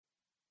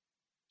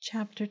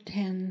Chapter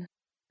 10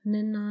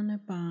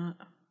 Ninaanibaa.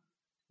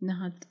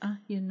 Naabeehó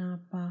Yił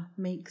Naabaah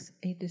makes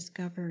a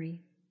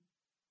discovery.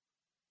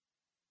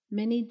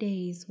 Many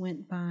days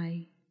went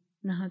by.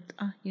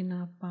 Naabeehó Yił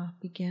Naabaah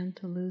began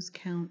to lose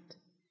count.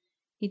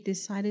 He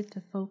decided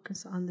to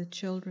focus on the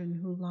children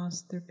who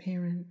lost their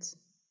parents,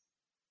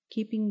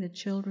 keeping the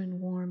children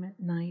warm at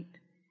night,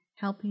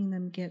 helping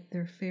them get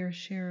their fair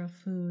share of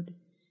food,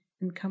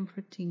 and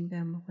comforting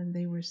them when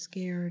they were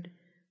scared,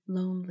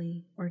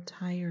 lonely, or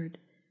tired,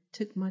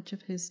 took much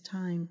of his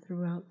time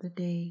throughout the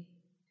day.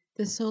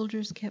 The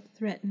soldiers kept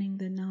threatening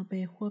the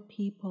Naabeehó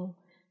people,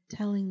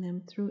 telling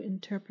them through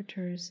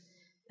interpreters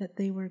that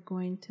they were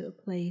going to a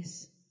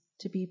place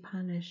to be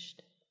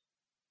punished.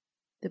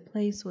 The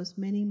place was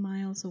many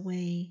miles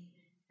away,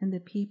 and the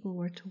people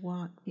were to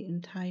walk the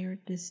entire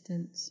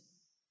distance.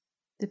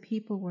 The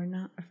people were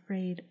not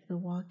afraid of the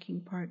walking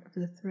part of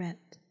the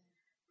threat,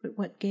 but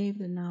what gave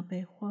the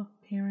Naabeehó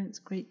parents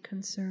great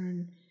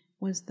concern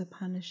was the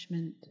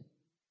punishment.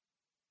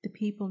 The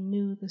people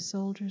knew the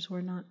soldiers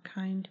were not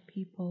kind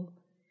people.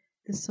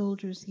 The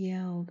soldiers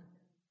yelled,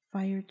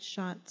 fired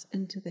shots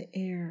into the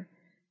air,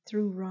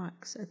 threw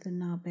rocks at the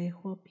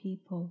Naabeehó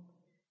people,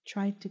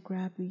 tried to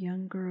grab the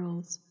young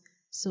girls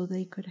so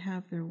they could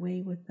have their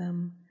way with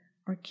them,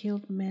 or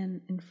killed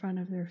men in front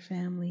of their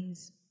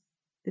families.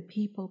 The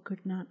people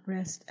could not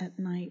rest at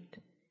night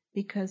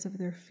because of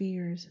their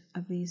fears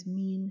of these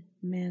mean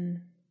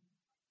men.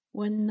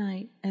 One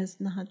night, as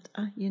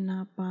Naabeehó Yił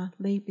Naabaah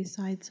lay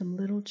beside some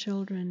little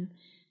children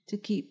to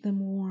keep them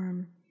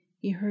warm,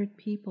 he heard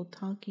people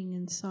talking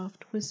in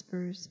soft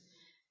whispers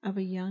of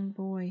a young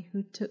boy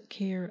who took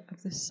care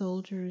of the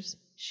soldiers'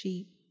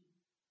 sheep.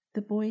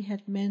 The boy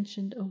had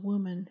mentioned a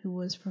woman who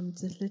was from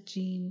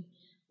Zilligene,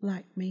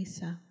 Black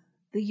Mesa.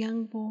 The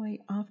young boy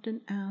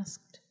often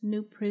asked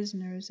new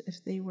prisoners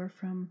if they were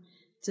from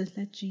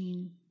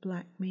Zilligene,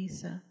 Black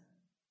Mesa.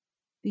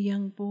 The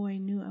young boy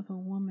knew of a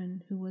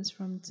woman who was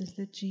from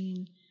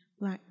Zilligene,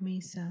 Black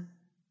Mesa.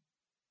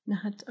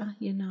 Naabeehó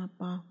Yił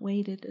Naabaah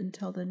waited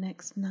until the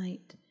next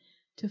night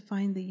to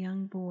find the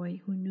young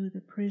boy who knew the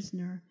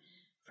prisoner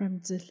from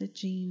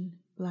Zilligene,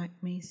 Black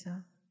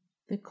Mesa.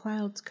 The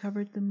clouds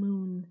covered the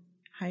moon,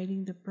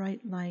 hiding the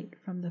bright light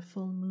from the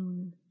full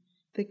moon.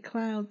 The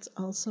clouds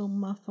also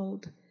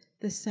muffled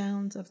the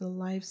sounds of the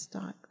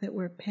livestock that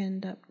were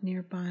penned up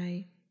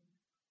nearby.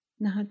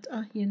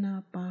 Naabeehó Yił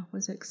Naabaah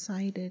was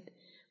excited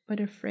but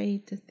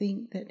afraid to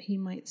think that he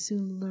might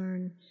soon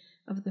learn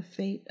of the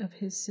fate of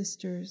his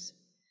sisters.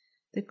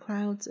 The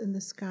clouds in the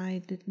sky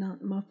did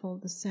not muffle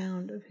the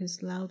sound of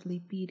his loudly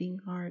beating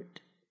heart.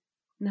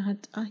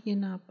 Naabeehó Yił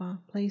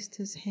Naabaah placed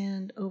his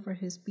hand over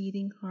his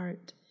beating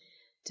heart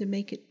to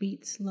make it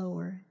beat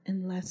slower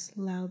and less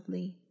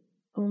loudly.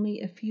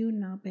 Only a few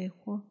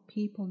Naabeehó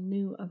people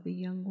knew of the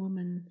young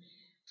woman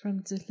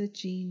from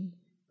Zilligene,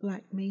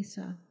 Black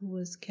Mesa, who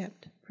was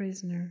kept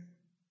prisoner.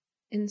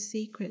 In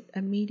secret,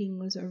 a meeting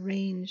was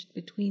arranged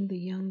between the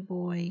young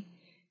boy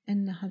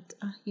and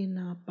Naabeehó Yił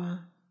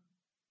Naabaah.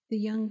 The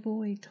young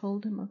boy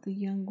told him of the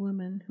young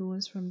woman who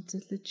was from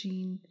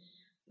Zilligene,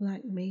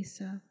 Black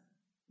Mesa.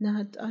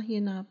 Naabeehó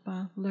Yił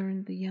Naabaah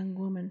learned the young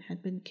woman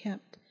had been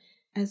kept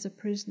as a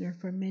prisoner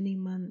for many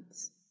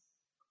months.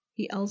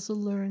 He also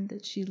learned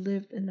that she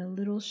lived in a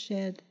little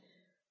shed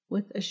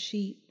with a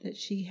sheep that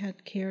she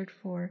had cared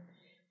for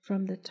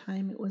from the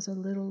time it was a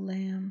little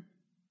lamb.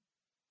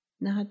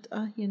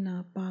 Naabeehó Yił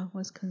Naabaah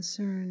was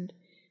concerned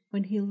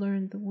when he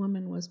learned the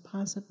woman was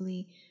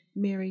possibly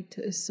married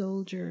to a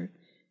soldier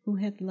who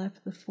had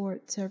left the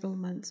fort several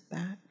months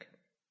back.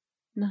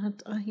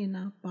 Naabeehó Yił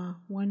Naabaah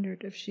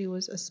wondered if she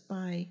was a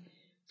spy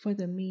for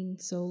the mean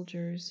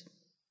soldiers.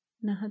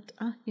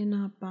 Naabeehó Yił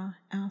Naabaah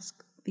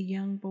asked the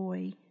young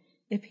boy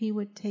if he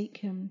would take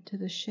him to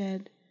the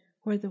shed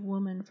where the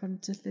woman from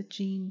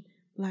Zilligene,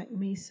 Black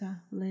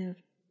Mesa,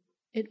 lived.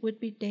 It would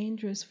be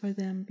dangerous for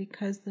them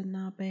because the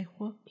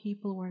Naabeehó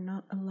people were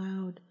not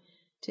allowed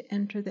to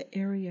enter the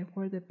area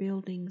where the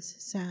buildings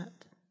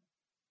sat.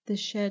 The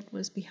shed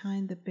was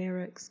behind the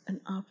barracks and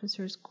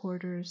officers'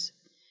 quarters,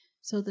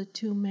 so the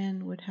two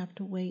men would have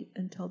to wait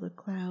until the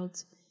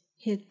clouds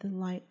hid the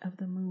light of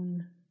the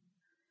moon.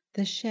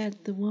 The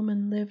shed the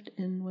woman lived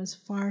in was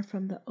far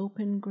from the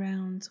open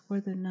grounds where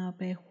the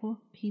Naabeehó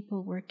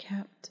people were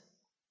kept.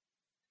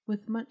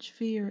 With much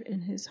fear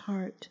in his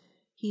heart,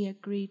 he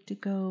agreed to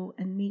go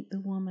and meet the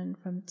woman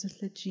from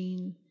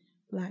Zilligene,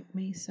 Black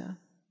Mesa.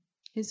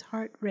 His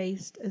heart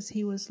raced as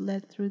he was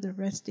led through the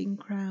resting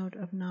crowd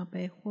of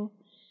Naabeehó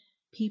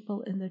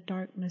people in the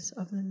darkness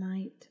of the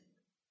night.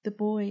 The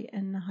boy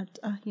and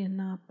Naabeehó Yił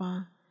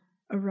Naabaah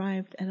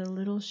arrived at a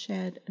little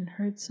shed and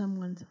heard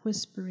someone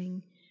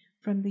whispering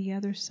from the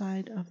other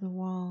side of the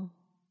wall.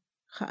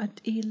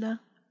 Kha'atila,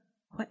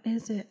 what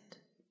is it?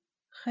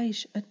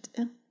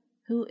 Khaysh'at,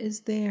 who is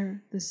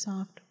there? The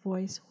soft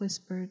voice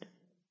whispered.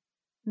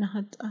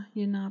 Naabeehó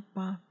Yił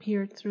Naabaah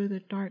peered through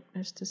the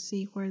darkness to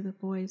see where the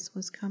voice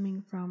was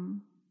coming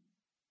from.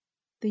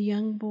 The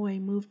young boy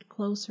moved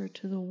closer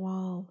to the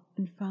wall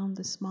and found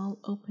the small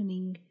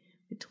opening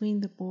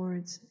between the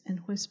boards and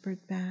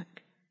whispered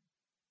back,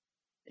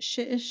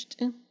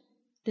 Shi'ishtin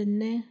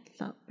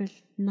Dinétah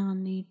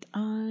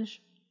Ninaanibaa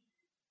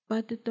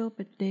Badado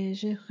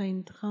Badeja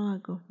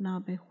Reindrago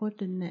Naabeehó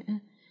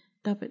Dinétah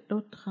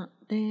Dabadotha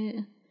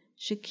De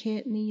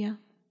Shiketnia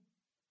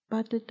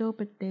Badado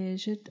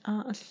Badeja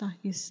Allah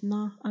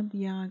Yisna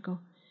Abyago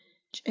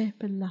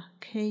Chepela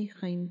K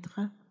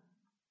Reindra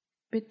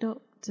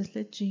Bido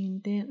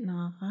Zlejin De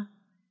Nara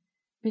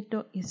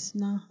Bido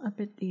Yisna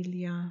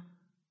Abedilia.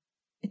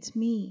 It's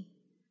me.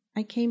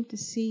 I came to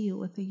see you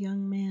with a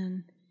young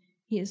man.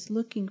 He is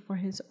looking for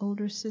his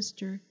older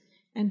sister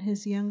and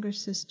his younger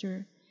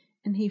sister,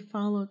 and he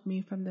followed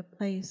me from the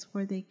place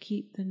where they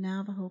keep the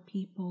Navajo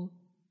people.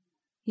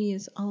 He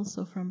is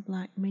also from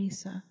Black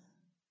Mesa.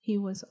 He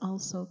was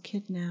also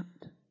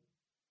kidnapped.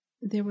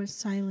 There was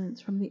silence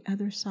from the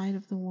other side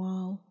of the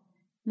wall.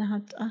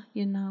 Naabeehó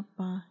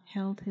Naabaah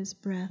held his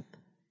breath.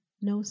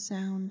 No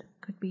sound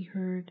could be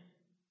heard.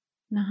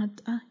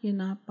 Naabeehó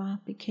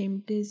Naabaah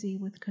became dizzy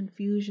with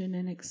confusion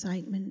and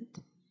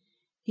excitement.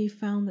 He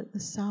found that the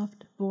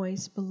soft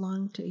voice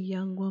belonged to a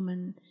young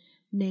woman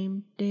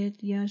named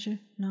Dinétah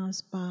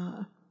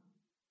Naabeehó.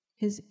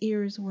 His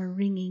ears were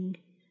ringing.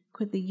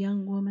 Could the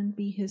young woman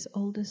be his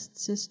oldest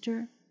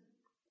sister?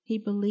 He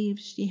believed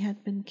she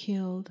had been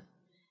killed.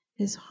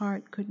 His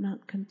heart could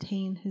not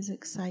contain his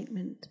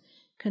excitement,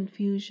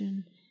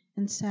 confusion,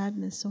 and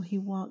sadness, so he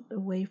walked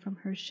away from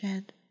her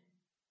shed.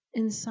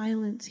 In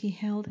silence, he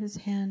held his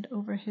hand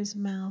over his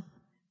mouth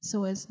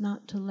so as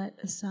not to let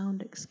a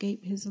sound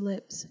escape his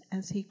lips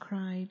as he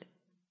cried.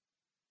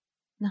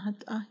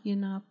 Naabeehó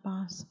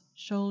Naabaah's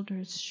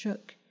shoulders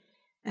shook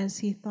as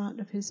he thought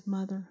of his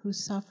mother, who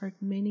suffered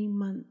many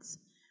months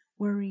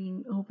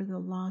worrying over the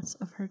loss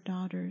of her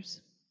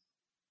daughters.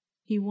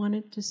 He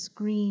wanted to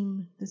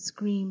scream the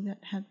scream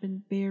that had been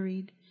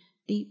buried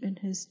deep in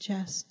his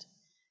chest,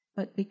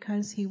 but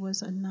because he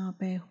was a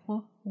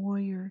Naabeehó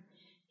warrior,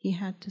 he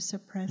had to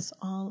suppress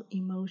all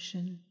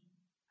emotion.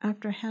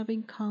 After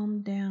having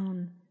calmed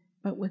down,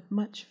 but with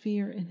much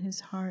fear in his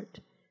heart,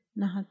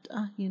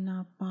 Naabeehó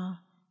Naabaah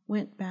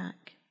went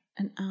back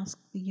and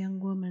asked the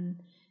young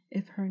woman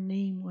if her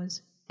name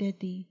was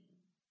Dedi.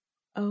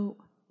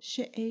 Oh,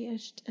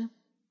 she'eshte?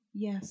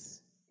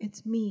 Yes,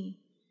 it's me,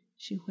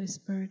 she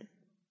whispered.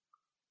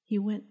 He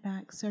went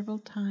back several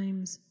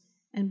times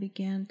and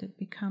began to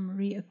become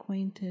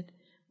reacquainted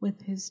with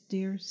his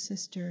dear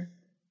sister.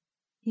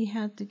 He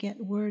had to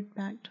get word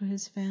back to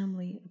his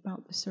family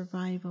about the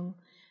survival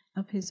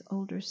of his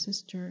older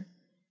sister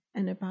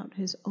and about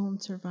his own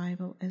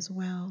survival as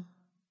well.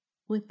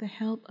 With the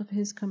help of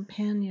his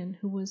companion,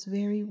 who was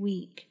very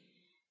weak,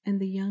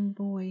 and the young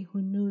boy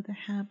who knew the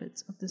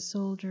habits of the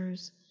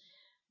soldiers,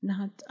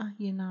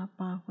 Naabeehó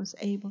Naabaah was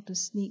able to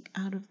sneak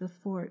out of the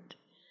fort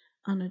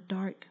on a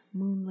dark,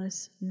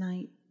 moonless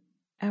night.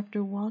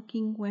 After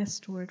walking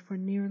westward for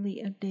nearly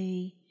a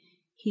day,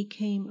 he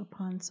came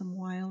upon some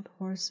wild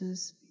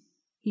horses.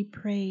 He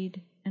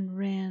prayed and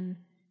ran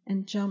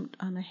and jumped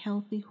on a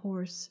healthy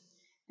horse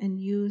and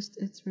used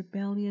its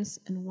rebellious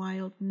and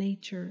wild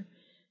nature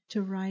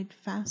to ride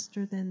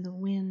faster than the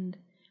wind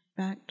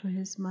back to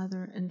his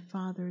mother and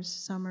father's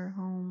summer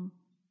home.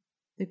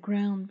 The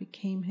ground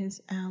became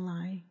his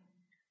ally.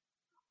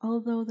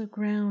 Although the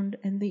ground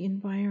and the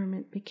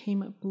environment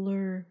became a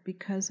blur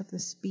because of the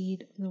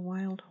speed of the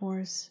wild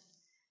horse,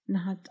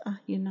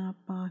 Naabeehó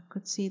Naabaah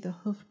could see the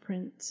hoof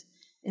prints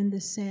in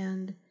the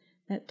sand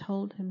that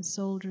told him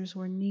soldiers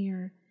were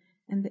near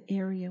and the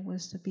area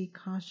was to be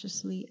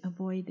cautiously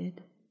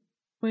avoided.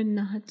 When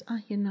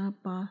Naabeehó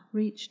Naabaah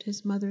reached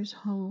his mother's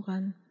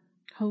hogan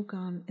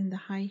in the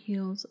high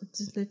hills of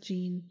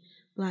Zlejin,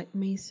 Black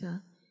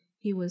Mesa,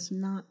 he was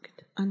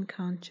knocked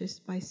unconscious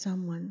by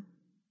someone.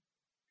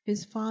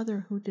 His father,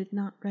 who did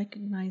not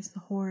recognize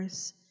the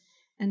horse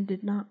and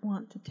did not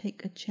want to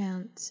take a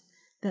chance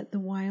that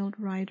the wild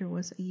rider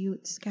was a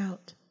Ute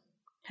scout,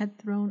 had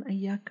thrown a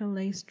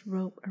yucca-laced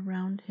rope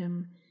around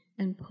him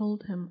and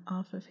pulled him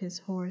off of his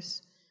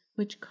horse,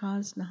 which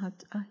caused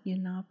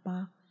Naabeehó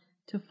Naabaah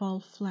to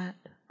fall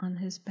flat on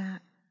his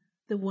back.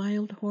 The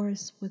wild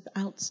horse,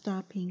 without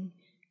stopping,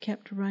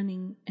 kept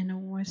running in a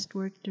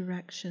westward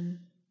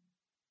direction.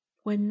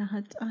 When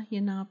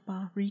Naabeehó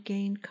Naabaah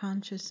regained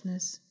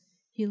consciousness,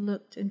 he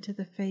looked into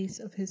the face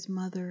of his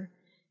mother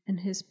and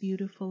his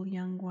beautiful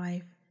young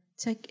wife.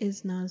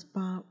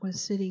 Nínááníbaa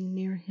was sitting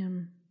near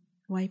him,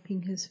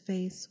 wiping his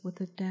face with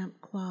a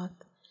damp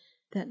cloth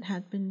that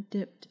had been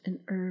dipped in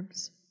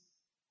herbs.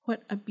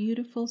 What a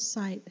beautiful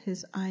sight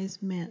his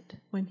eyes met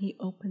when he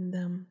opened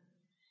them.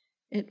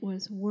 It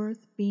was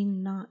worth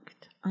being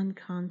knocked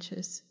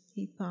unconscious,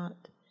 he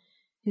thought.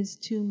 His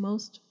two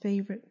most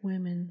favorite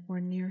women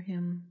were near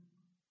him.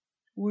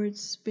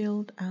 Words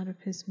spilled out of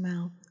his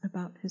mouth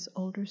about his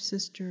older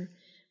sister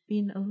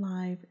being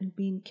alive and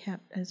being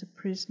kept as a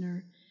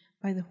prisoner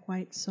by the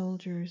white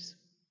soldiers.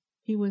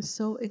 He was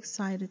so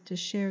excited to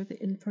share the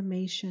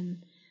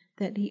information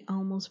that he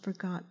almost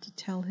forgot to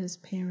tell his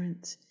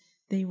parents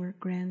they were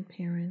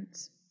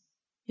grandparents.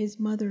 His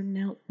mother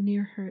knelt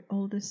near her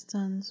oldest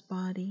son's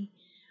body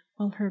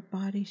while her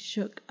body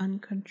shook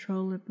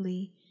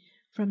uncontrollably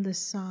from the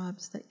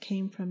sobs that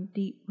came from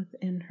deep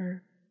within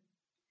her.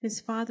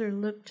 His father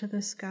looked to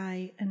the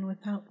sky and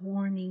without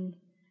warning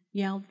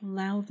yelled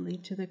loudly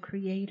to the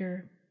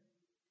Creator,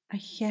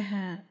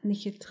 Ahyeha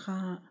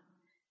Nichitcha.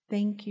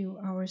 Thank you,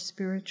 our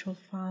spiritual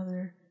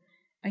Father.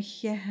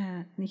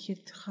 Ahyeha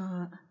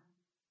Nichitcha.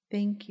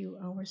 Thank you,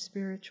 our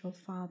spiritual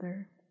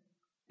Father.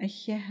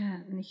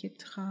 Ahyeha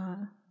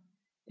Nichitcha.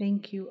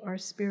 Thank you, our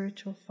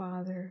spiritual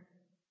Father.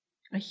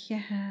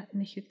 Ahyeha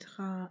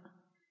Nichitcha.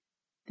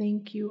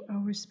 Thank you,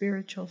 our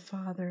spiritual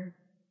Father.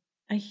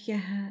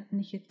 Ahyeha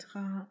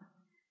Nichitcha.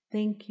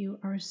 Thank you,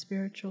 our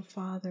spiritual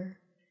Father.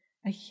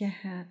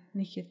 Ahyeha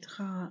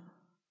Nichitcha.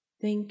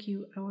 Thank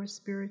you, our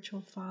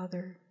spiritual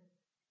Father.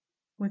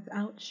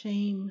 Without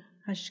shame,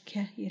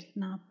 Hashké Yił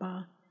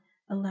Naabaah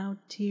allowed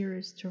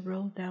tears to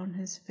roll down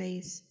his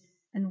face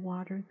and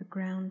water the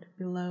ground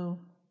below.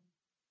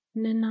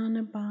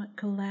 Ninaanibaa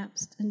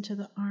collapsed into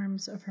the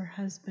arms of her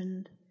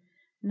husband.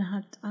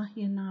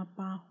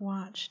 Ninaanibaa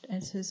watched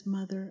as his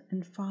mother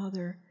and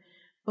father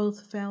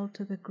both fell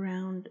to the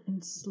ground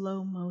in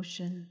slow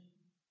motion.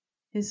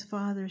 His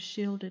father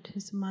shielded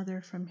his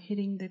mother from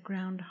hitting the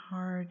ground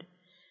hard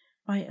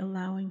by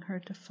allowing her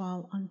to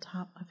fall on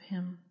top of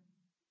him.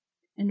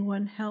 In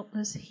one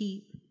helpless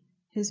heap,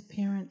 his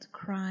parents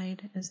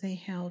cried as they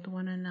held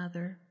one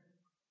another.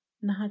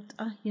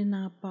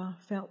 Ninaanibaa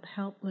felt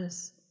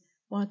helpless,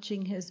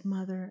 watching his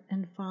mother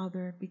and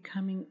father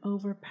becoming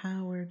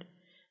overpowered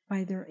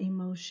by their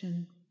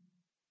emotion.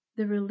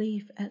 The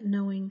relief at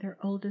knowing their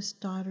oldest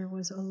daughter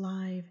was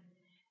alive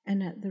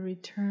and at the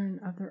return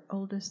of their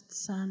oldest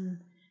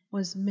son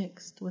was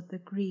mixed with the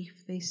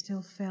grief they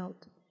still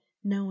felt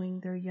knowing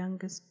their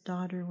youngest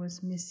daughter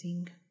was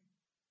missing.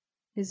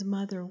 His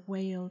mother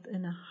wailed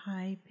in a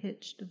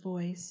high-pitched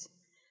voice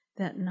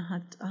that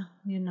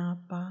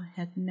Ninaanibaa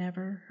had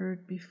never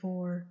heard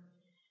before.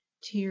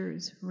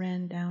 Tears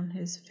ran down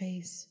his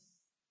face.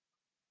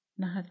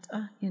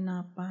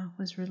 Ninaanibaa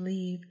was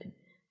relieved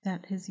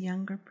that his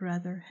younger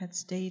brother had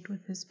stayed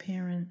with his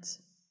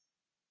parents.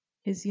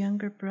 His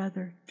younger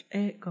brother,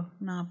 Hashké Yił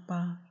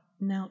Naabaah,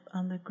 knelt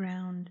on the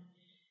ground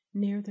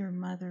near their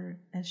mother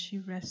as she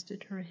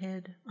rested her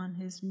head on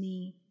his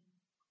knee.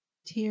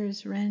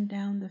 Tears ran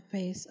down the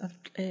face of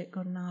Hashké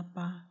Yił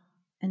Naabaah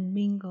and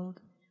mingled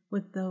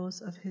with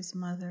those of his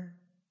mother.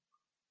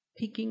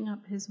 Picking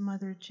up his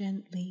mother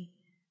gently,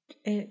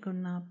 Hashké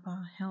Yił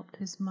Naabaah helped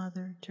his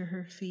mother to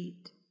her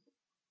feet.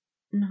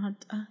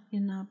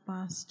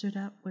 Ninaanibaa stood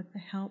up with the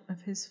help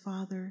of his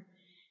father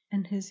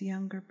and his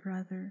younger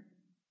brother.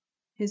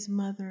 His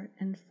mother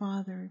and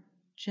father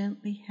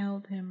gently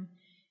held him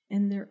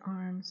in their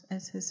arms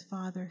as his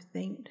father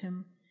thanked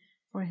him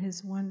for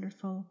his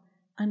wonderful,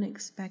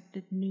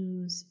 unexpected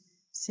news,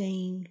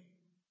 saying,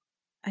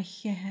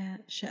 Ahyeha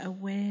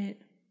awéé,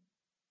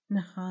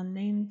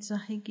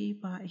 Nínááníbaa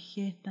Nínááníbaa,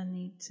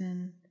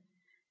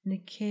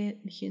 Níké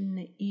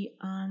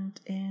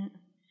Nínááníbaa,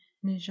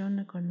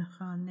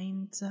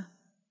 Nínááníbaa,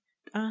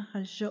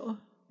 Naabeehó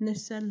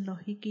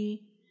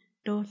Nínálohigi,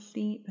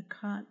 Dolli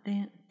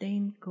Akate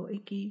Dane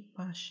Goigi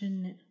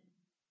Bashin.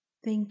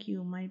 Thank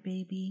you, my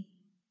baby.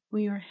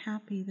 We are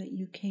happy that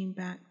you came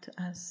back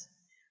to us.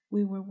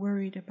 We were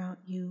worried about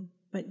you,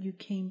 but you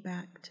came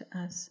back to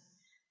us.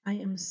 I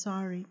am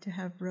sorry to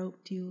have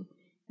roped you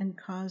and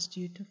caused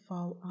you to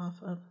fall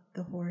off of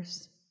the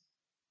horse.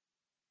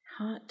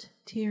 Hot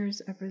tears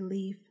of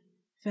relief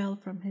fell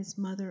from his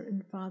mother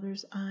and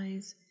father's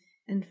eyes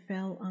and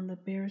fell on the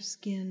bare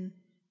skin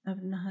of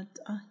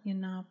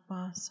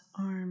Ninaanibaa's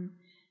arm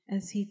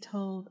as he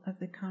told of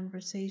the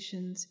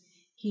conversations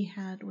he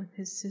had with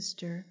his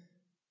sister.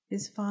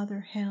 His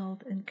father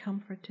held and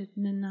comforted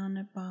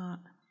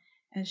Ninaanibaa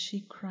as she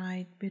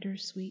cried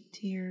bittersweet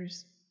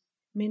tears.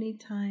 Many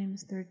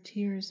times their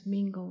tears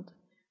mingled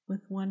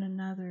with one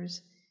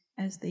another's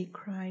as they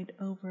cried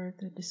over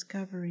the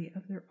discovery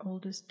of their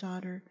oldest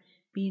daughter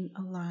being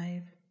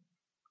alive.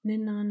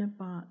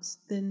 Ninaanibaa's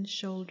thin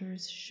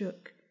shoulders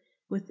shook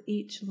with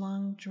each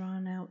long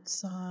drawn-out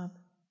sob.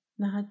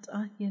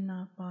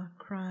 Ninaanibaa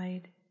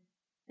cried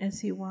as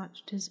he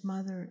watched his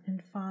mother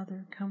and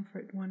father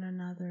comfort one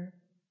another.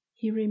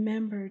 He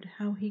remembered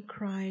how he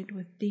cried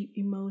with deep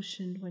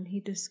emotion when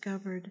he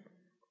discovered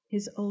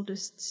his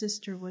oldest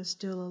sister was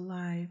still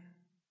alive.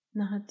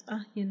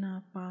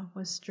 Ninaanibaa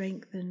was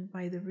strengthened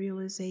by the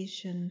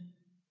realization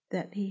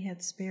that he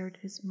had spared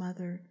his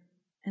mother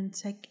and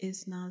Hashké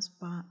Yił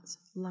Naabah's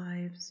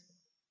lives.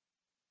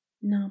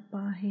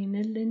 Naabeehó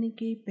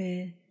Nínááníbaa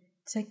be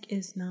Hashké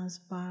Yił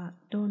Naabah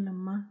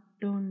donama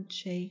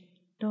donche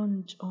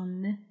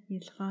donjone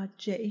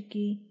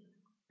yilhajeiki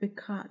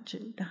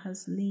bekaj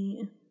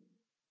dahasli.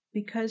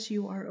 Because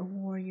you are a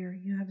warrior,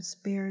 you have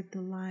spared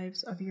the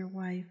lives of your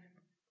wife,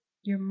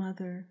 your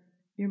mother,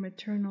 your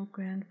maternal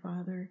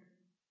grandfather,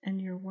 and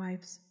your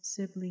wife's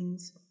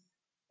siblings,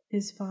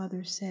 his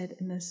father said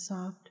in a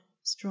soft,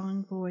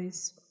 strong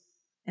voice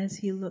as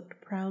he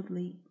looked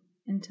proudly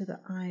into the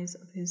eyes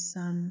of his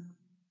son.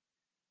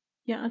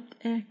 Ya'at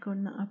Yił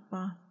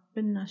Naabaah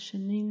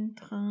benashanin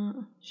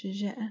tra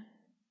shije.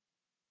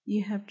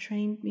 You have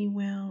trained me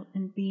well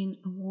in being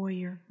a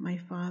warrior, my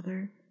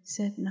father,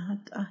 said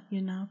Ninaanibaa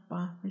Yił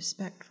Naabaah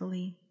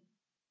respectfully.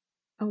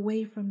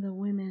 Away from the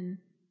women,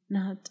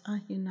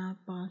 Ninaanibaa Yił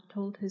Naabaah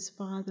told his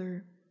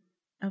father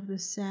of the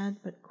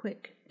sad but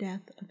quick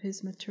death of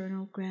his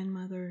maternal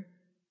grandmother,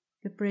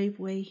 the brave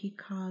way he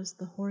caused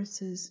the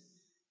horses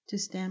to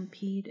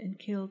stampede and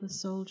kill the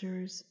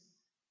soldiers,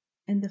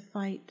 and the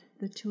fight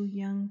the two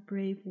young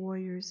brave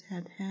warriors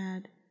had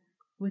had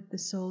with the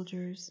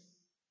soldiers.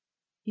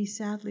 He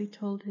sadly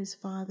told his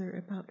father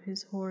about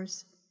his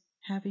horse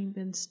having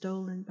been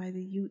stolen by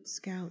the Ute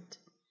scout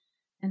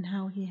and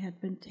how he had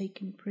been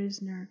taken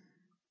prisoner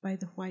by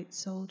the white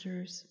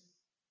soldiers.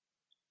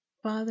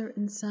 Father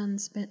and son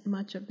spent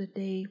much of the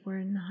day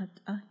where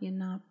Ninaanibaa Yił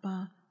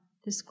Naabaah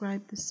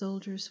described the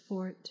soldiers'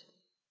 fort.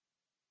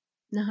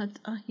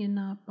 Ninaanibaa Yił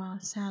Naabaah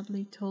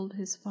sadly told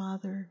his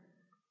father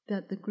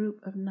that the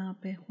group of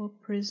Naabeehó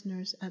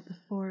prisoners at the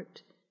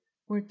fort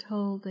were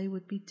told they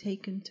would be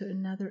taken to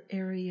another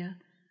area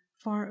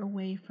far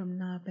away from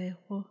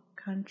Naabeehó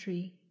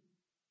country.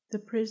 The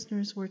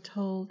prisoners were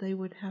told they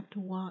would have to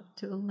walk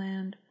to a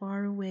land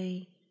far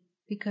away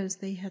because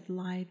they had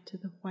lied to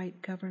the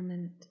white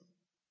government.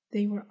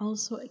 They were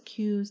also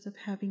accused of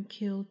having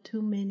killed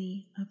too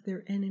many of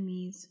their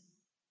enemies.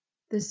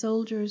 The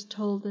soldiers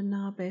told the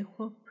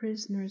Naabeehó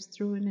prisoners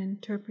through an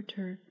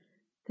interpreter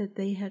that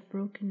they had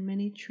broken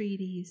many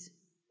treaties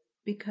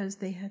because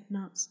they had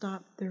not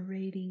stopped their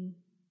raiding.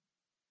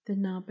 The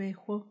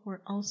Naabeehó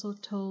were also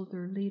told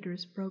their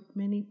leaders broke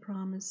many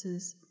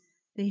promises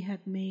they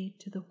had made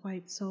to the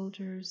white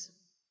soldiers.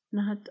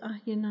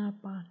 Ninaanibaa Yił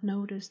Naabaah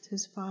noticed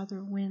his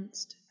father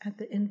winced at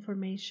the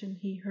information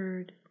he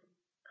heard.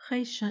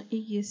 Who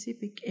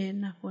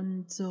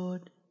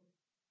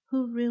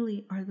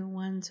really are the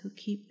ones who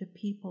keep the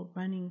people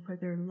running for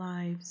their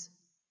lives?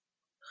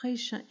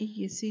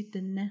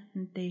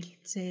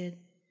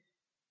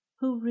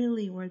 Who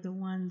really were the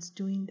ones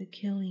doing the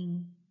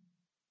killing?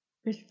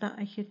 It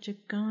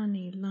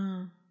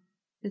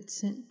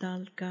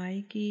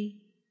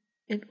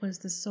was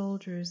the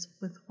soldiers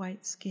with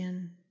white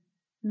skin.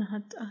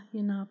 Ninaanibaa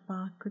Yił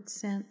Naabaah could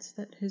sense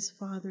that his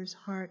father's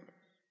heart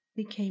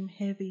became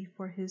heavy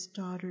for his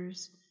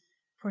daughters,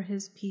 for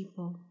his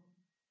people.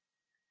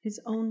 His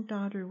own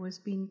daughter was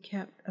being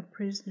kept a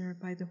prisoner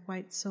by the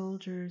white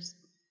soldiers,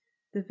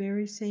 the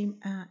very same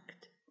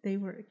act they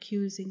were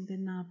accusing the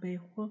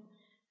Naabeehó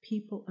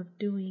people of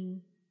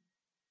doing.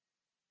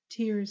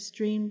 Tears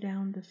streamed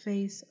down the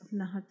face of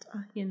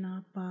Ninaanibaa Yił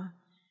Naabaah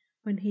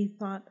when he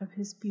thought of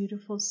his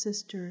beautiful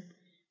sister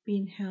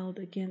being held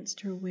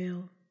against her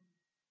will.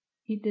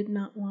 He did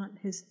not want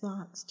his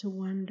thoughts to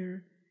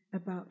wander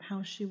about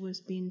how she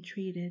was being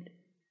treated.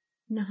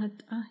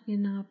 Ninaanibaa Yił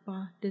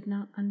Naabaah did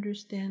not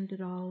understand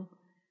it all,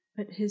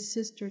 but his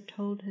sister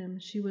told him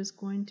she was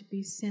going to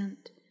be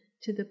sent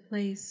to the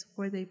place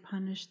where they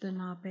punished the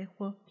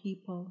Naabeehó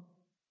people.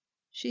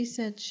 She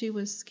said she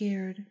was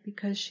scared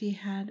because she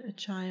had a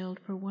child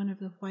for one of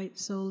the white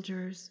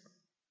soldiers.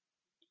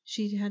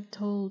 She had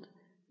told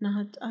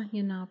Ninaanibaa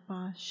Yił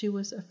Naabaah she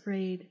was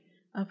afraid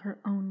of her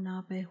own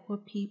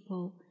Naabeehó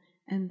people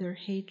and their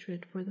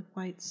hatred for the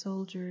white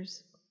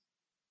soldiers.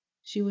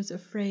 She was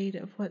afraid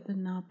of what the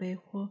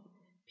Naabeehó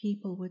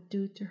people would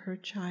do to her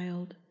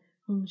child,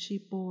 whom she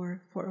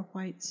bore for a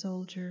white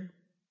soldier.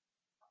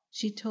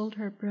 She told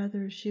her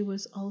brother she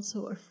was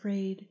also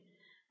afraid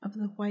of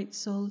the white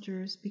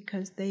soldiers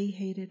because they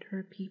hated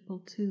her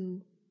people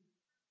too.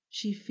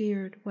 She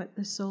feared what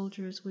the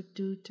soldiers would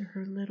do to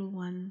her little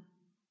one.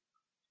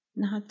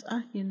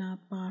 Ninaanibaa Yił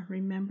Naabaah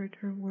remembered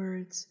her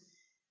words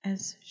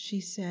as she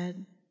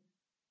said,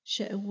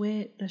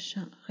 awéé.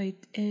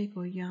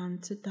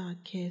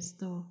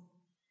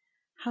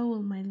 How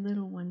will my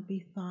little one be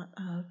thought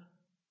of?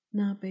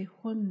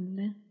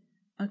 Naabeehó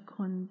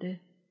akonde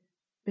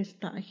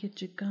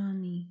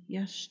biltaachijigani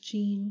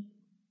yashchin.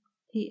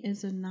 He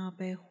is a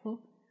Naabeehó,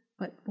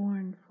 but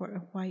born for a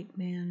white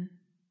man.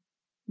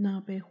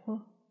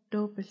 Naabeehó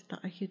do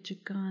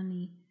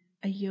biltaachijigani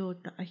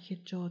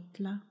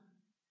ayodachijotla.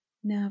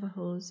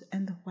 Navajos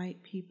and the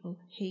white people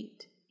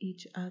hate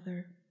each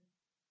other.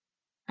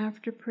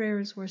 After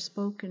prayers were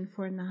spoken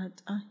for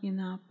Ninaanibaa Yił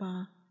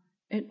Naabaah,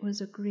 it was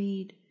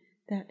agreed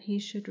that he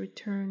should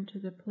return to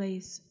the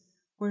place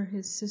where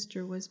his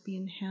sister was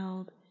being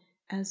held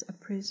as a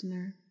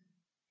prisoner.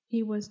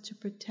 He was to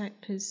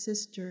protect his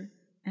sister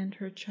and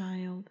her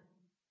child.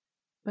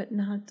 But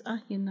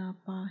Ninaanibaa Yił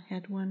Naabaah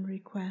had one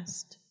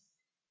request.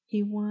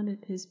 He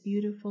wanted his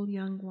beautiful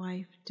young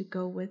wife to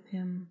go with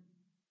him.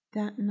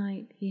 That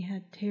night he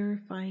had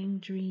terrifying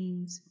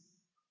dreams.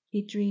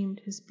 He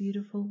dreamed his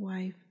beautiful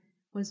wife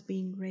was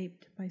being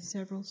raped by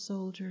several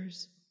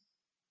soldiers.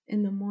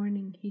 In the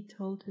morning he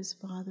told his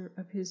father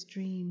of his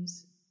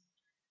dreams.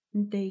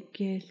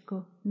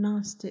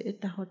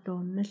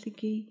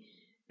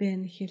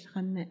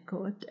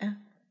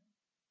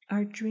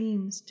 Our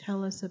dreams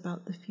tell us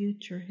about the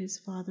future, his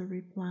father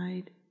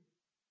replied.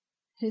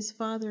 His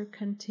father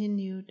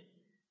continued,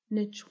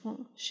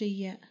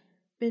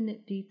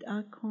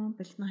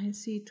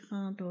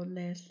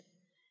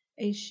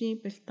 A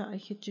shimpelta a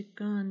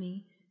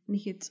hitchigani,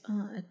 nihits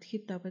at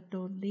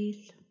hitabato lil.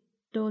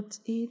 Dot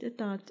eat a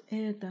dot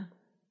eda,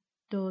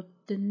 dot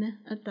dinne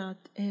a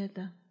dot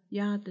eda,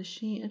 ya de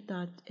shi a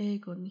dot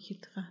ego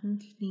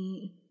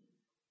nihitranli.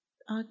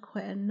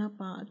 Aqua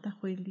naba da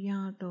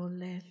huiliado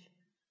lel.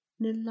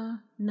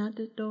 Nilla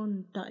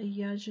nadadon da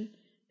iaj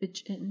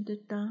bich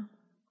endeta,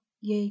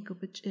 yego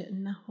bich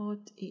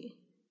nahot e.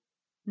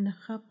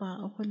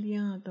 Nahaba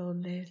huiliado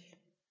lel.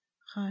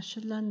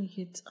 Hashalan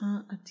hits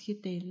at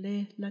hite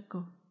le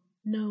lako.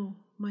 No,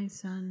 my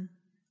son,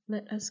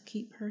 let us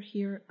keep her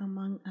here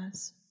among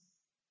us.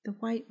 The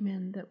white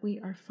men that we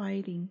are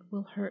fighting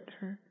will hurt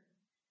her.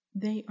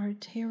 They are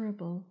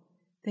terrible.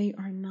 They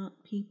are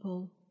not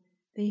people.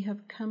 They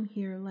have come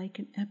here like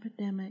an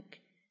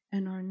epidemic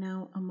and are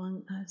now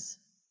among us.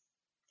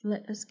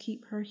 Let us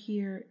keep her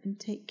here and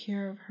take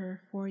care of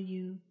her for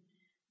you.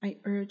 I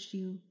urge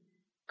you,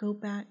 go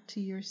back to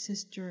your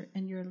sister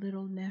and your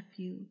little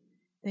nephew.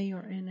 They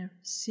are in a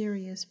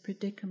serious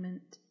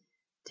predicament.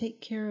 Take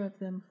care of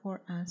them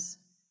for us.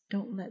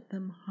 Don't let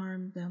them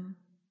harm them.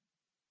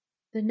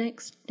 The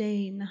next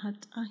day,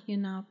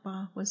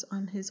 Ninaanibaa was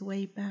on his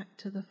way back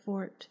to the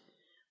fort,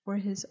 where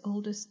his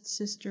oldest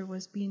sister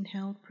was being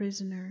held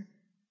prisoner.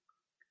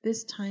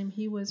 This time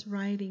he was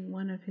riding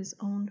one of his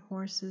own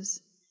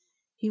horses.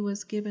 He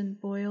was given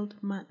boiled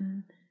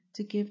mutton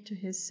to give to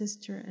his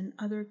sister and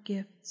other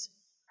gifts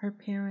her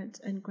parents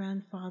and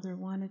grandfather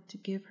wanted to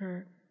give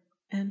her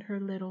and her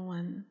little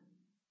one.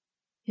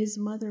 His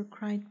mother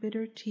cried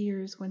bitter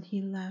tears when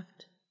he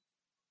left.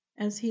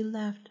 As he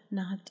left,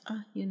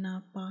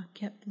 Ninaanibaa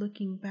kept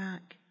looking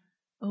back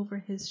over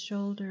his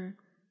shoulder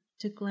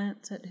to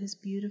glance at his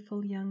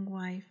beautiful young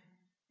wife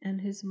and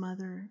his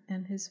mother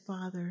and his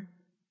father.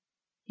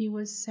 He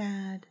was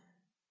sad,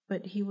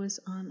 but he was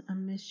on a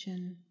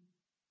mission.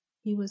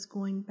 He was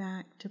going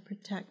back to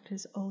protect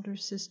his older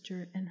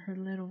sister and her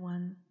little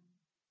one.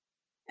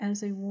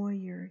 As a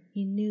warrior,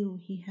 he knew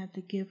he had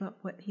to give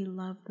up what he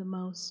loved the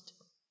most.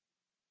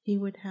 He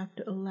would have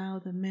to allow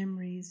the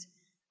memories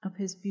of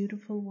his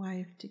beautiful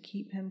wife to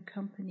keep him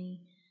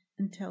company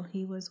until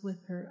he was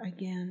with her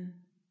again.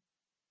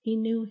 He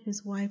knew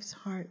his wife's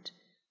heart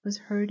was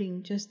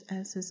hurting just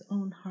as his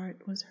own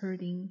heart was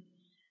hurting.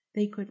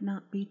 They could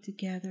not be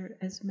together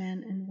as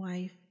man and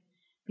wife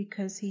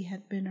because he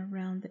had been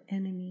around the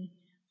enemy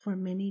for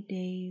many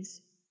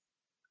days.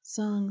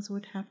 Songs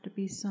would have to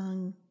be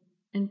sung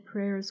and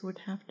prayers would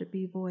have to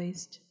be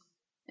voiced,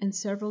 and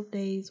several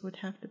days would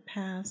have to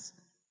pass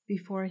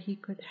before he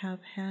could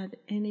have had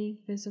any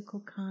physical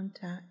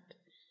contact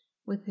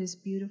with his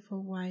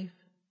beautiful wife.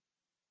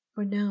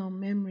 For now,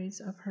 memories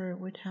of her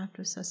would have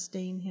to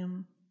sustain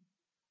him.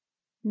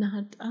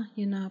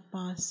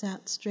 Ninaanibaa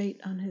sat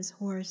straight on his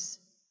horse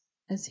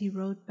as he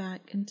rode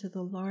back into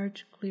the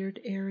large cleared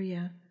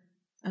area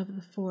of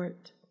the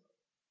fort.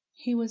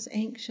 He was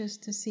anxious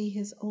to see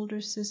his older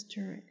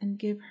sister and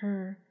give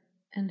her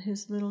and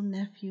his little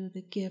nephew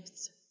the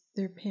gifts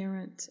their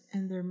parents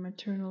and their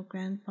maternal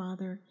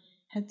grandfather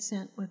had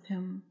sent with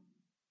him.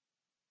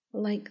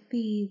 Like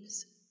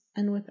thieves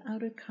and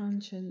without a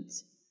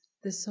conscience,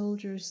 the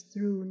soldiers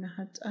threw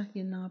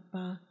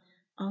Ninaanibaa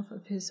off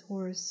of his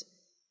horse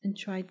and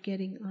tried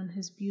getting on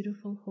his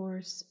beautiful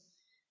horse,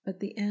 but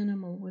the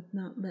animal would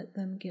not let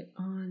them get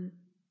on.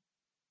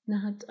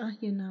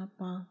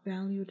 Ninaanibaa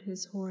valued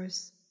his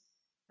horse,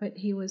 but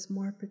he was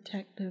more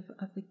protective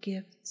of the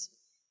gifts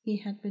he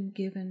had been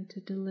given to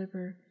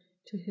deliver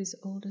to his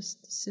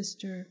oldest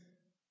sister.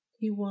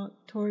 He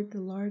walked toward the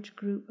large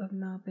group of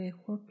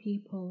Naabeehó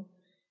people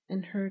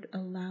and heard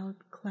a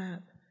loud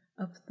clap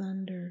of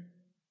thunder.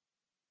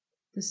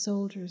 The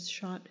soldiers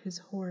shot his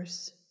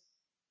horse.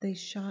 They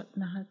shot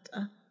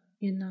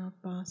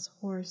Ninaanibaa's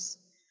horse,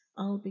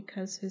 all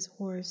because his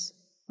horse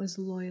was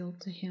loyal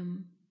to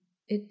him.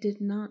 It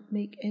did not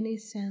make any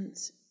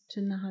sense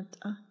to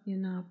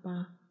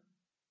Ninaanibaa.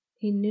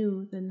 He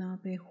knew the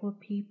Naabeehó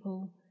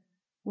people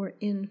were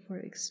in for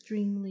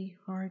extremely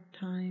hard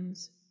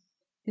times.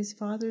 His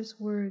father's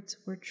words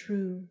were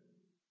true.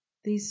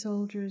 These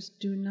soldiers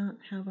do not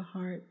have a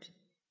heart.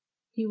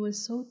 He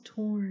was so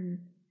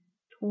torn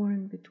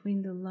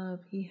between the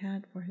love he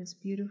had for his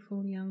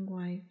beautiful young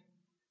wife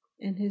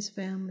and his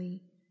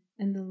family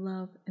and the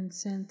love and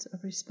sense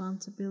of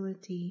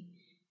responsibility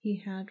he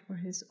had for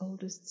his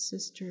oldest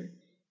sister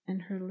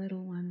and her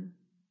little one.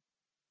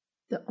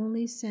 The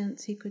only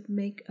sense he could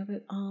make of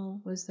it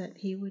all was that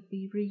he would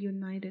be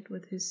reunited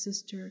with his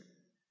sister.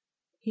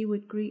 He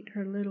would greet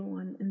her little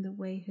one in the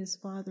way his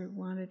father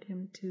wanted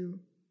him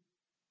to.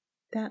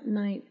 That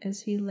night,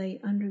 as he lay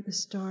under the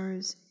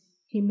stars,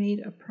 he made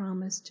a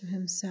promise to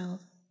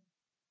himself.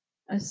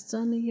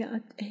 Astanaya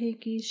at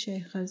hegi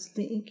shechas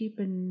liigi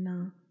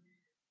benna,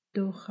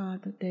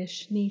 docha da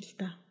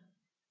deshnilta.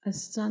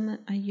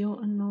 Astana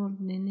ayo anol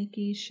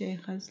ninigi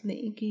shechas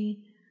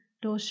liigi,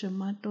 dosha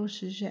ma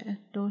dosha je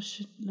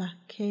dosha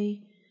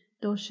lake,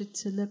 dosha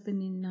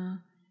tilipenina,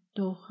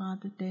 docha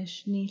da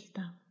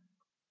deshnilta.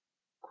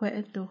 Kwe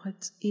docha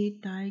tsi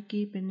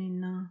daigi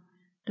benina,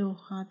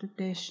 docha da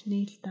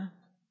deshnilta.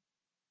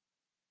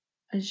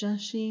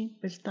 Ajashi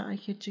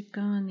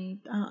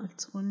Beltaachikani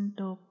Ta'atsun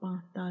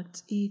Dopa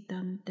Tats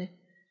Idante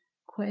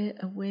Que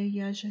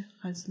Aweyaja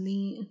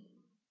Hazli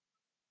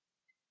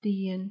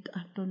Dient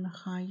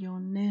Atonahayo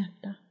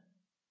Neta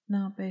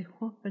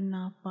Naabeehó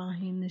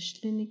Benaabahi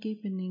Nishlinigi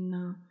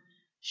Benina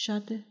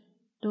Shade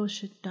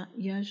Doshita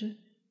Yaja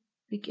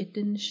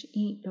Bigitinish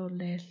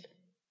Dolel.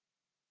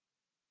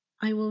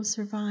 I will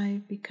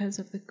survive because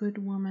of the good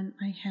woman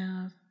I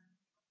have.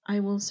 I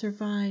will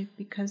survive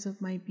because of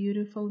my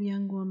beautiful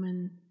young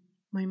woman,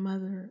 my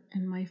mother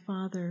and my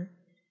father,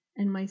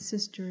 and my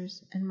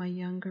sisters and my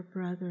younger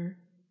brother.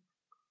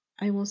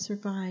 I will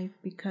survive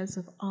because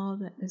of all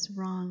that is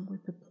wrong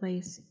with the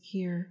place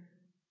here.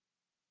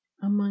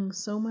 Among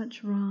so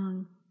much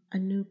wrong, a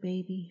new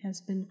baby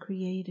has been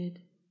created.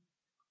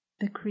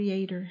 The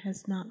Creator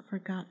has not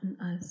forgotten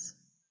us.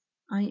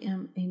 I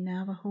am a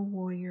Navajo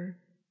warrior.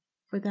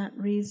 For that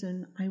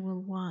reason, I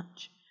will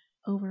watch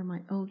over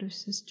my older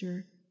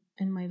sister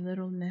and my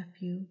little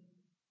nephew.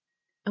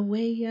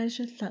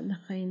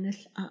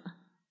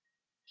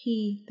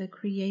 He, the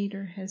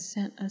Creator, has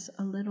sent us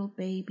a little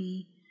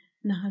baby,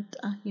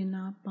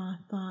 Ninaanibaa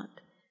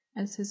thought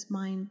as his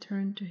mind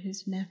turned to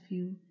his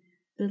nephew,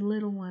 the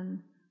little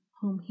one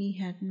whom he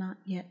had not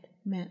yet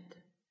met.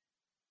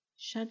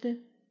 Shade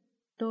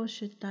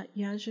doshita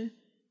yaja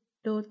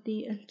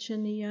doti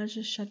elchini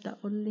yaja shada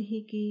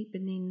ullihigi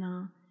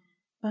benina.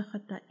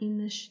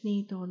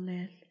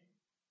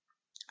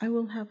 I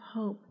will have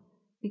hope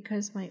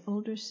because my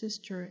older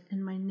sister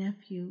and my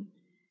nephew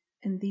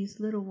and these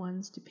little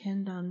ones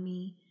depend on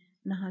me,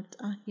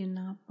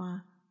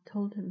 Ninaanibaa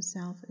told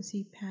himself as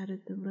he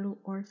patted the little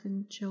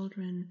orphan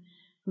children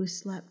who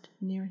slept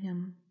near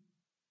him.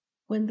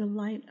 When the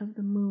light of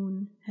the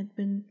moon had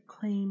been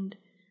claimed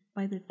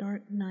by the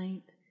dark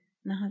night,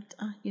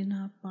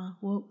 Ninaanibaa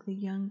woke the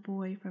young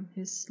boy from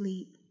his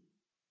sleep.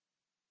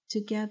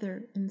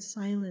 Together, in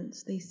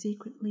silence, they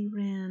secretly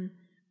ran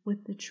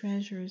with the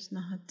treasures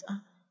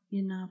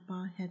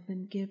Ninaanibaa had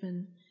been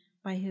given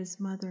by his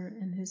mother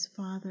and his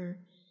father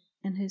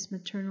and his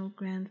maternal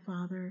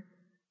grandfather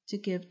to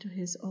give to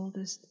his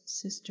oldest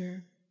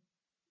sister.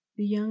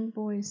 The young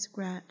boy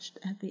scratched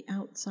at the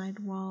outside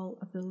wall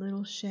of the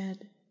little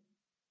shed.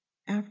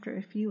 After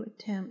a few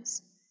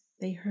attempts,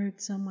 they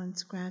heard someone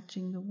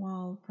scratching the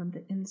wall from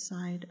the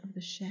inside of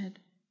the shed.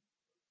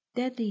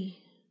 "Daddy,"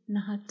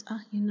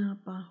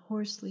 Ninaanibaa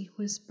hoarsely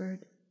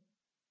whispered.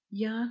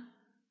 "Ya?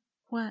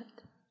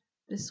 What?"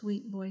 the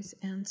sweet voice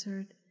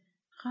answered.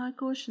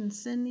 "Chagosh and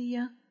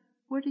Senia,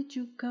 where did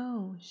you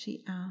go?"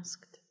 she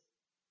asked.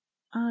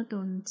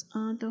 "Adons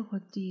ado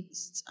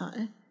hodits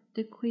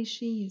de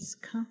quishi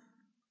yiska."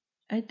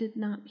 I did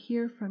not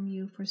hear from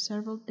you for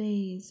several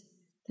days,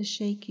 the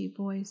shaky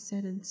voice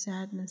said in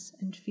sadness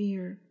and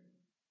fear.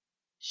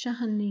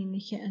 "Shahani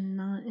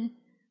nihe'anae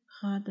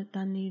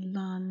chadatani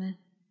lane."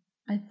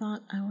 I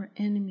thought our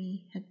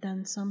enemy had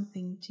done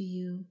something to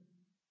you.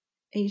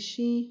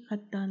 Aishi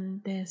had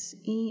done des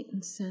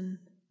insen.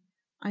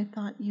 I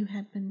thought you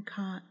had been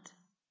caught.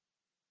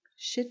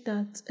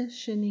 Shitats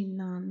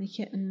shinina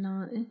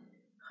nihe'anae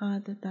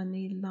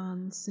chadatani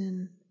lan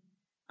sin.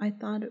 I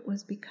thought it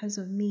was because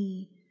of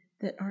me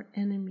that our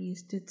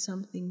enemies did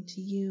something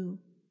to you,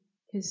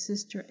 his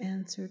sister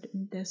answered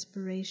in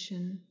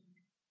desperation.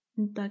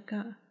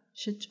 Ndaka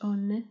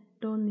shichone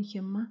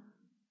donihima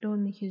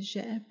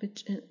donihije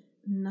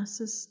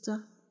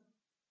nasista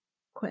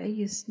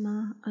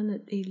Quaisna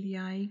anat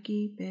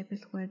Eliaigi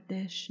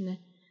Babelwardeshne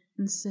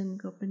and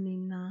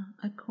Singopenina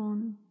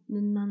Akon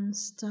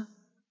Ninansta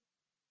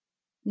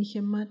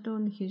Nihemato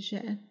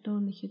Nihijeto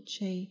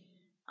Nihiche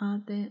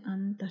Ade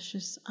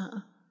Andashis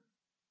A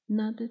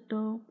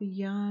Nadeto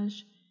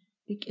Biyaj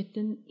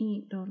Bigeten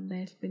I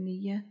Dolel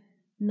Benia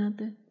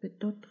Nade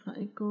Bedotra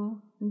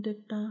Ego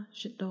Ndeta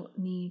Shadot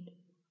Need.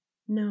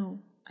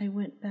 No, I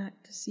went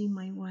back to see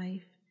my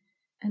wife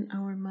and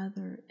our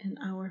mother and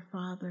our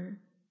father.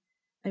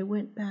 I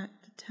went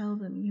back to tell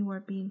them you are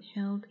being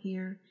held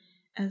here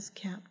as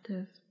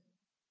captive.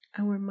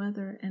 Our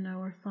mother and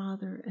our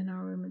father and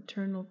our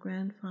maternal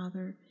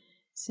grandfather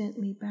sent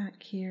me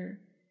back here.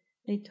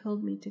 They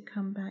told me to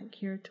come back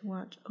here to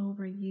watch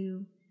over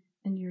you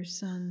and your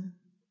son.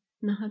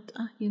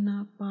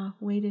 Ninaanibaa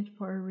waited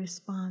for a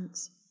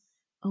response.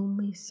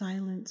 Only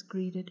silence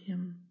greeted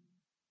him.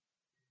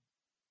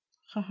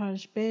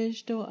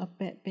 Chahashbejdo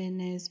abet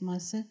benes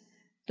mase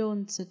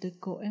don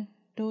sedekoe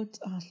dot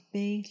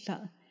albe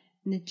la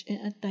nich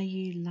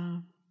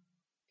atayila.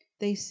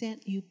 They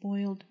sent you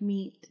boiled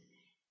meat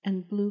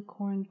and blue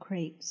corn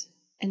crepes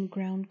and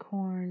ground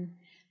corn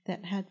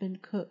that had been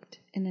cooked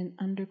in an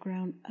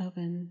underground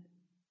oven.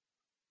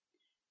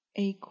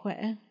 A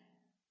kwe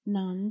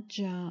nan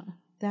ja,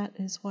 that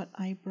is what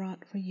I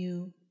brought for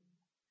you.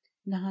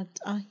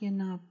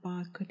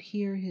 Ninaanibaa could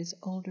hear his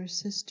older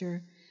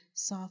sister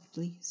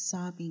softly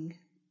sobbing.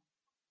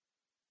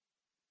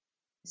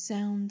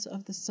 Sounds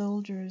of the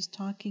soldiers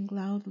talking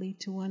loudly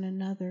to one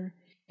another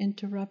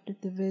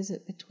interrupted the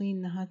visit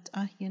between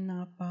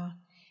Ninaanibaa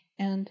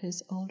and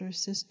his older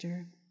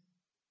sister.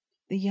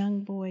 The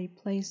young boy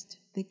placed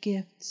the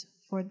gifts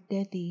for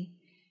Dedi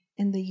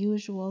in the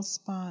usual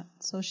spot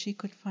so she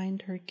could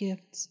find her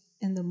gifts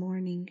in the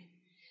morning.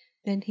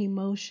 Then he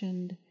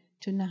motioned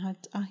to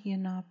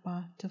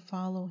Ninaanibaa to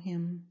follow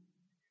him.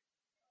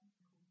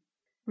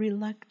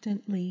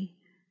 Reluctantly,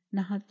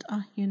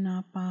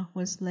 Ninaanibaa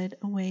was led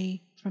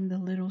away from the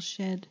little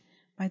shed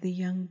by the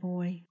young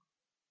boy.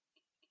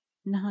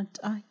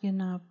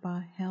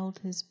 Ninaanibaa held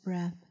his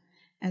breath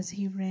as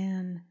he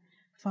ran,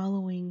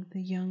 following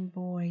the young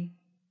boy.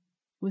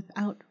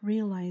 Without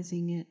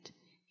realizing it,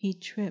 he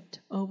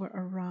tripped over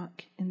a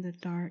rock in the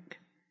dark,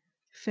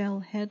 fell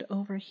head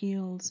over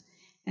heels,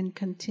 and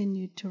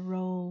continued to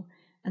roll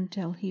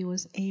until he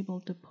was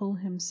able to pull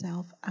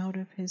himself out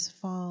of his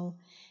fall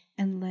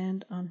and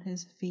land on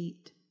his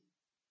feet.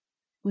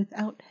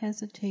 Without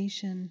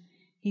hesitation,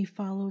 he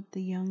followed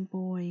the young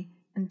boy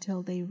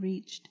until they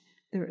reached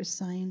their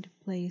assigned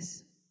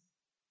place.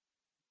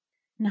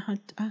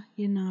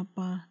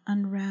 Ninaanibaa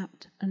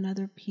unwrapped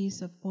another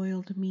piece of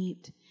boiled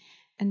meat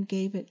and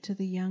gave it to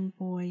the young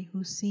boy,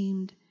 who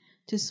seemed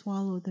to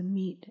swallow the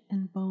meat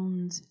and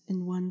bones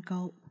in one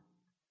gulp.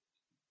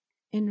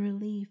 In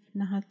relief,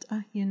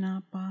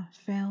 Ninaanibaa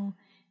fell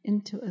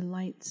into a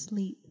light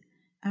sleep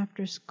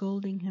after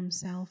scolding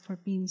himself for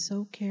being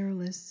so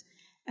careless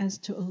as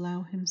to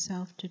allow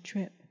himself to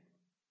trip.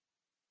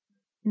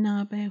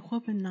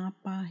 Naabeehó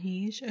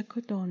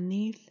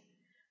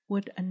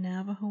Would a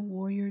Navajo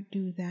warrior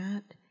do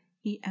that?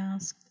 He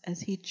asked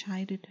as he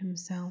chided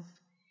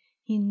himself.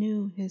 He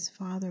knew his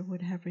father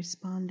would have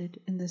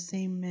responded in the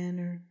same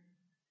manner.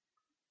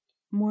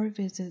 More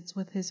visits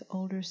with his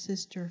older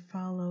sister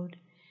followed,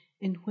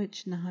 in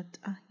which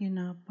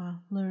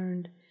Ninaanibaa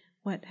learned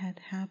what had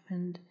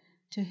happened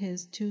to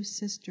his two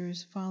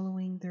sisters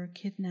following their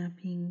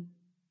kidnapping.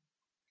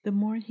 The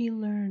more he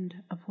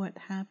learned of what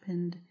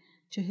happened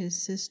to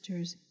his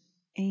sisters,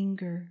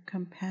 anger,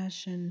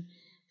 compassion,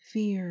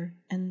 fear,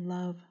 and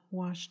love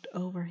washed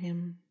over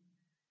him.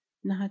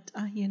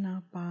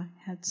 Ninaanibaa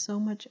had so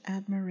much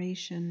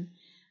admiration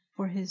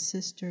for his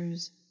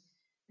sisters.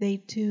 They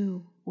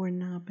too were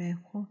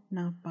Naabeehó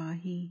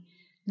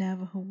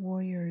Navajo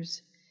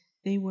warriors.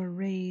 They were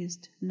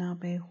raised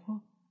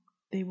Naabeehó.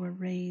 They were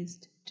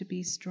raised to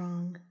be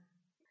strong.